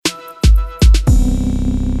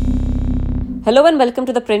Hello and welcome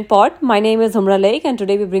to the Print Pod. My name is Humra Lake and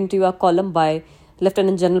today we bring to you a column by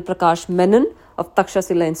Lieutenant General Prakash Menon of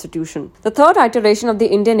Takshashila Institution. The third iteration of the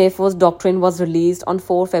Indian Air Force doctrine was released on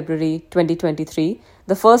 4 February 2023.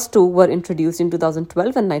 The first two were introduced in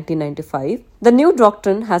 2012 and 1995. The new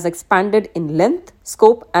doctrine has expanded in length,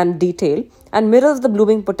 scope and detail and mirrors the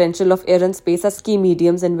blooming potential of air and space as key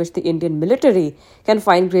mediums in which the Indian military can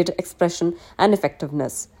find greater expression and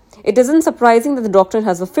effectiveness. It isn't surprising that the doctrine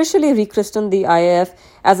has officially rechristened the IAF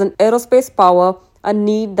as an aerospace power, a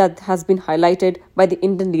need that has been highlighted by the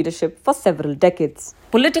Indian leadership for several decades.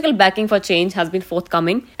 Political backing for change has been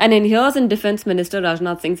forthcoming and inheres in Defence Minister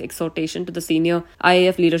Rajnath Singh's exhortation to the senior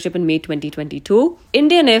IAF leadership in May 2022.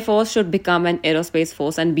 Indian Air Force should become an aerospace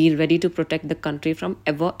force and be ready to protect the country from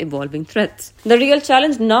ever-evolving threats. The real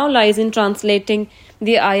challenge now lies in translating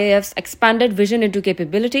the IAF's expanded vision into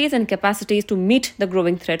capabilities and capacities to meet the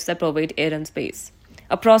growing threats that pervade air and space.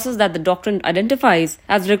 A process that the doctrine identifies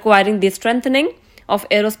as requiring the strengthening of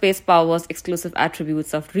aerospace power's exclusive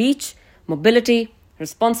attributes of reach, mobility,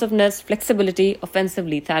 responsiveness, flexibility, offensive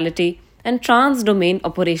lethality, and trans-domain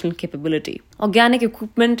operational capability. Organic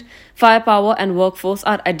equipment, firepower, and workforce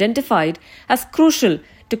are identified as crucial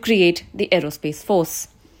to create the aerospace force.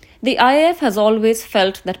 The IAF has always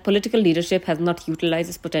felt that political leadership has not utilized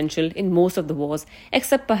its potential in most of the wars,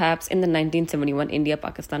 except perhaps in the 1971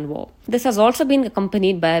 India-Pakistan war. This has also been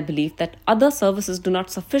accompanied by a belief that other services do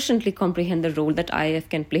not sufficiently comprehend the role that IAF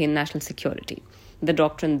can play in national security. The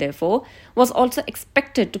doctrine, therefore, was also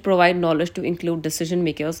expected to provide knowledge to include decision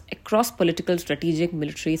makers across political, strategic,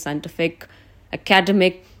 military, scientific,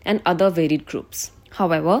 academic, and other varied groups.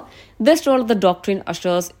 However, this role of the doctrine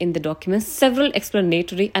ushers in the document several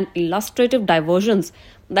explanatory and illustrative diversions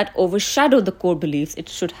that overshadow the core beliefs it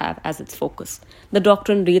should have as its focus. The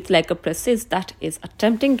doctrine reads like a precis that is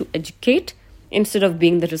attempting to educate instead of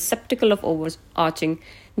being the receptacle of overarching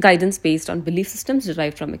guidance based on belief systems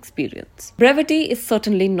derived from experience. Brevity is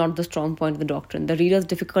certainly not the strong point of the doctrine. The reader's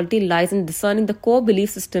difficulty lies in discerning the core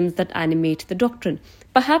belief systems that animate the doctrine.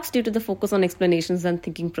 Perhaps due to the focus on explanations and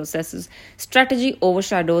thinking processes, strategy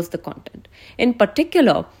overshadows the content. In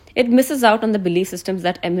particular, it misses out on the belief systems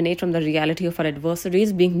that emanate from the reality of our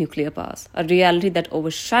adversaries being nuclear powers, a reality that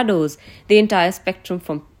overshadows the entire spectrum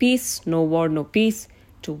from peace, no war, no peace,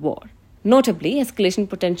 to war. Notably, escalation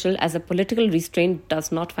potential as a political restraint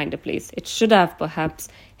does not find a place. It should have perhaps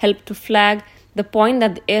helped to flag the point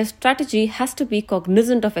that the air strategy has to be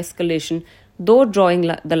cognizant of escalation, though drawing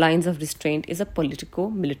the lines of restraint is a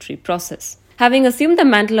politico-military process. Having assumed the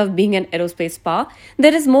mantle of being an aerospace power,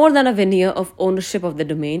 there is more than a veneer of ownership of the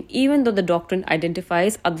domain, even though the doctrine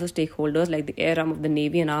identifies other stakeholders like the air arm of the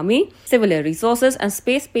Navy and Army, civil air resources, and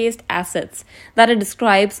space-based assets that it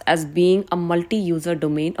describes as being a multi-user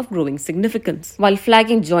domain of growing significance. While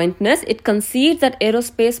flagging jointness, it concedes that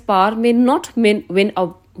aerospace power may not win a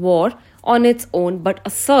war on its own, but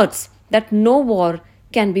asserts that no war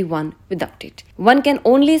can be won without it. One can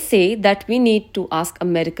only say that we need to ask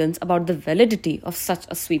Americans about the validity of such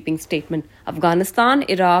a sweeping statement. Afghanistan,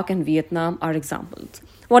 Iraq, and Vietnam are examples.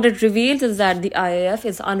 What it reveals is that the IAF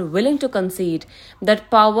is unwilling to concede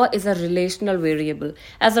that power is a relational variable.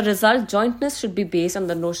 As a result, jointness should be based on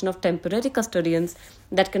the notion of temporary custodians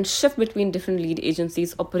that can shift between different lead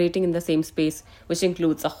agencies operating in the same space, which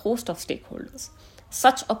includes a host of stakeholders.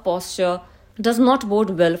 Such a posture does not bode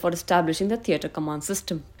well for establishing the theatre command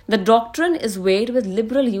system. The doctrine is weighed with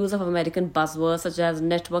liberal use of American buzzwords such as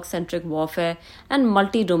network-centric warfare and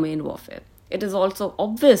multi-domain warfare. It is also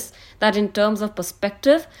obvious that in terms of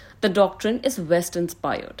perspective, the doctrine is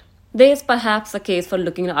West-inspired. There is perhaps a case for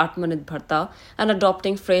looking at Atmanirbharta and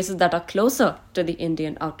adopting phrases that are closer to the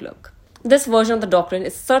Indian outlook. This version of the doctrine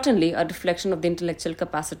is certainly a reflection of the intellectual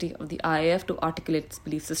capacity of the IAF to articulate its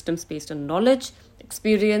belief systems based on knowledge,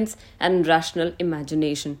 experience, and rational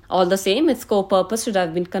imagination. All the same, its core purpose should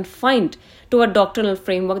have been confined to a doctrinal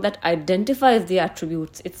framework that identifies the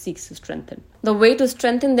attributes it seeks to strengthen. The way to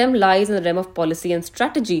strengthen them lies in the realm of policy and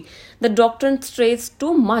strategy. The doctrine strays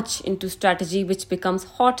too much into strategy, which becomes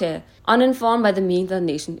hot air, uninformed by the means the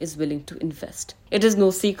nation is willing to invest. It is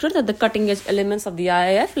no secret that the cutting-edge elements of the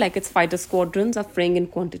IAF, like its fighter squadrons, are fraying in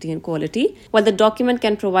quantity and quality. While the document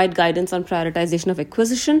can provide guidance on prioritization of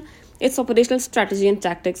acquisition, its operational strategy and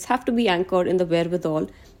tactics have to be anchored in the wherewithal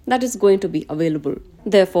that is going to be available.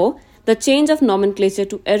 Therefore, the change of nomenclature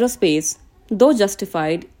to aerospace, though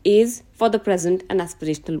justified, is for the present an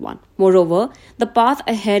aspirational one. Moreover, the path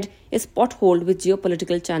ahead is potholed with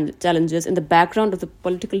geopolitical challenges in the background of the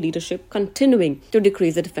political leadership continuing to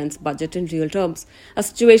decrease the defense budget in real terms, a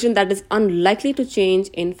situation that is unlikely to change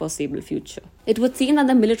in foreseeable future. It would seem that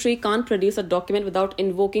the military can't produce a document without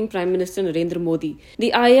invoking Prime Minister Narendra Modi.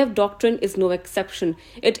 The IAF doctrine is no exception.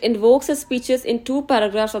 It invokes his speeches in 2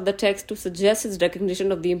 paragraphs of the text to suggest his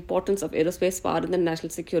recognition of the importance of aerospace power in the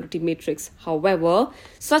national security matrix. However,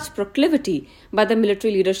 such proclivity by the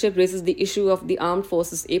military leadership raises the issue of the armed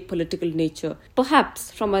forces' apolitical nature.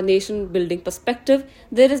 Perhaps, from a nation-building perspective,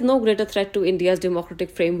 there is no greater threat to India's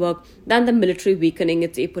democratic framework than the military weakening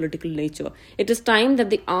its apolitical nature. It is time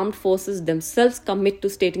that the armed forces themselves commit to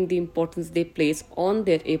stating the importance they place on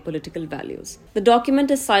their apolitical values. The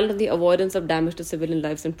document is silent on the avoidance of damage to civilian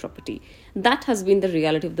lives and property. That has been the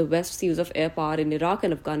reality of the West's use of air power in Iraq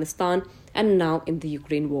and Afghanistan, and now in the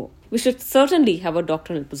Ukraine war. We should certainly have a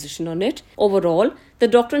doctrinal position on it. Overall, the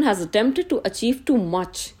doctrine has attempted to achieve too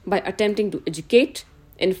much by attempting to educate,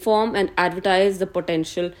 inform and advertise the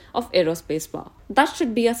potential of aerospace power. That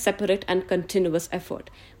should be a separate and continuous effort,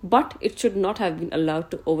 but it should not have been allowed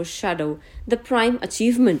to overshadow the prime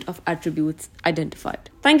achievement of attributes identified.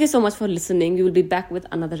 Thank you so much for listening. We will be back with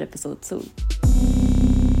another episode soon.